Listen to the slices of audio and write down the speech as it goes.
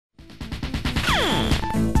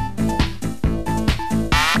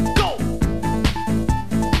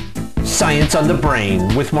Science on the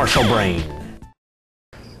Brain with Marshall Brain.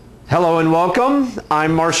 Hello and welcome.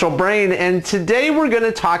 I'm Marshall Brain, and today we're going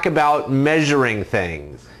to talk about measuring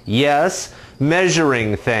things. Yes,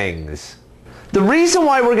 measuring things. The reason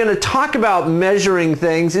why we're going to talk about measuring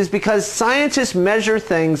things is because scientists measure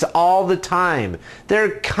things all the time.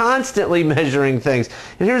 They're constantly measuring things.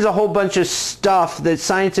 And here's a whole bunch of stuff that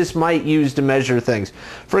scientists might use to measure things.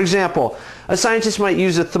 For example, a scientist might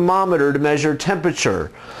use a thermometer to measure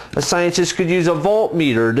temperature. A scientist could use a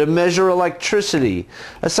voltmeter to measure electricity.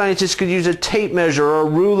 A scientist could use a tape measure or a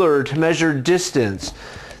ruler to measure distance.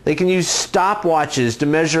 They can use stopwatches to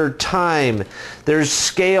measure time. There's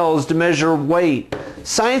scales to measure weight.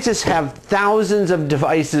 Scientists have thousands of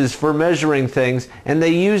devices for measuring things, and they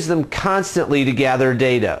use them constantly to gather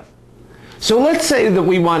data. So let's say that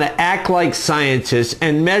we want to act like scientists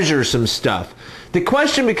and measure some stuff. The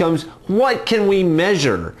question becomes, what can we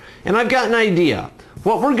measure? And I've got an idea.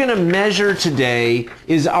 What we're going to measure today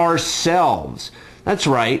is ourselves. That's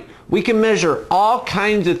right. We can measure all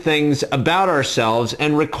kinds of things about ourselves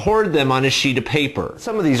and record them on a sheet of paper.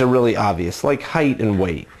 Some of these are really obvious, like height and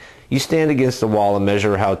weight. You stand against a wall and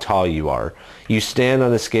measure how tall you are. You stand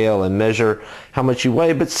on a scale and measure how much you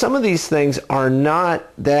weigh. But some of these things are not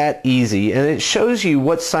that easy, and it shows you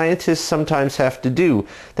what scientists sometimes have to do.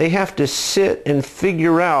 They have to sit and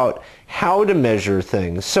figure out how to measure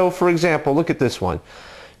things. So, for example, look at this one.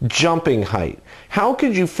 Jumping height. How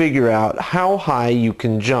could you figure out how high you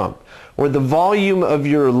can jump? Or the volume of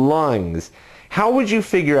your lungs. How would you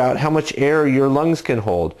figure out how much air your lungs can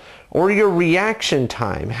hold? Or your reaction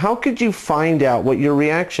time. How could you find out what your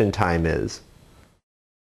reaction time is?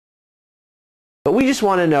 But we just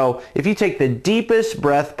want to know, if you take the deepest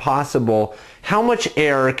breath possible, how much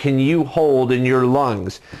air can you hold in your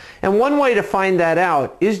lungs? And one way to find that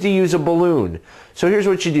out is to use a balloon. So here's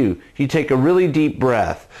what you do. You take a really deep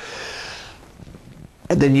breath,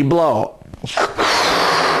 and then you blow.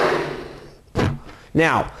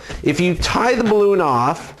 Now, if you tie the balloon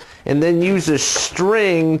off and then use a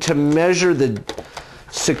string to measure the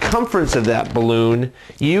circumference of that balloon,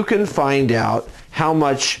 you can find out how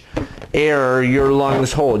much air your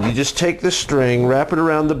lungs hold. You just take the string, wrap it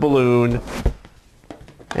around the balloon,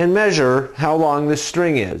 and measure how long the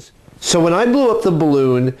string is. So when I blew up the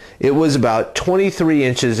balloon, it was about 23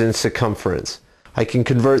 inches in circumference. I can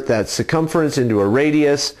convert that circumference into a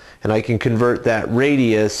radius, and I can convert that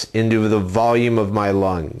radius into the volume of my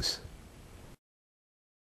lungs.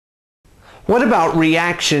 What about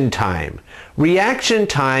reaction time? Reaction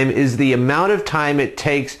time is the amount of time it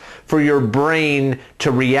takes for your brain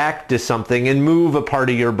to react to something and move a part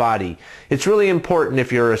of your body. It's really important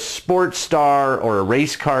if you're a sports star or a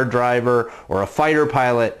race car driver or a fighter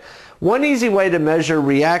pilot. One easy way to measure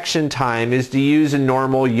reaction time is to use a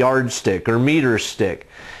normal yardstick or meter stick.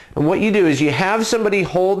 And what you do is you have somebody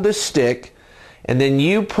hold the stick, and then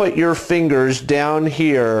you put your fingers down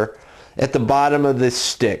here at the bottom of this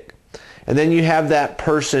stick. And then you have that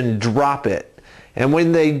person drop it. And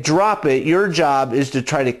when they drop it, your job is to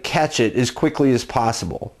try to catch it as quickly as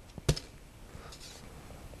possible.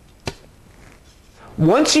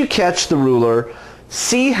 Once you catch the ruler,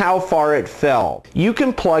 see how far it fell. You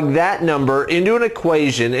can plug that number into an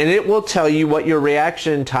equation, and it will tell you what your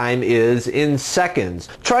reaction time is in seconds.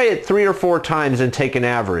 Try it 3 or 4 times and take an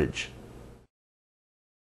average.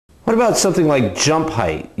 What about something like jump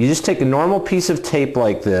height? You just take a normal piece of tape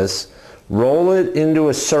like this, roll it into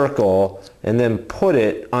a circle, and then put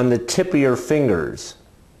it on the tip of your fingers.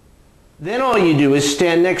 Then all you do is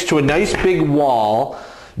stand next to a nice big wall,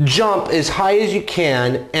 jump as high as you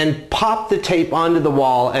can, and pop the tape onto the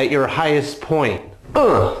wall at your highest point.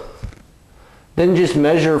 Then just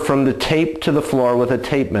measure from the tape to the floor with a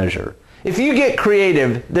tape measure. If you get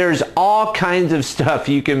creative, there's all kinds of stuff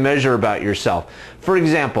you can measure about yourself. For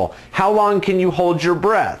example, how long can you hold your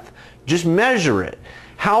breath? Just measure it.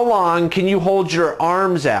 How long can you hold your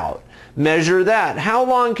arms out? Measure that. How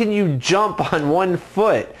long can you jump on one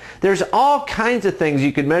foot? There's all kinds of things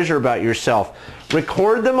you can measure about yourself.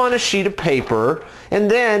 Record them on a sheet of paper,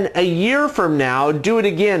 and then a year from now, do it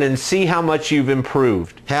again and see how much you've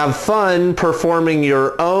improved. Have fun performing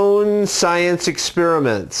your own science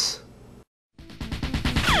experiments.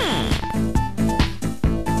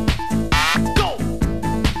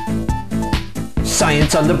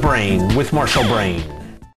 Science on the Brain with Marshall Brain.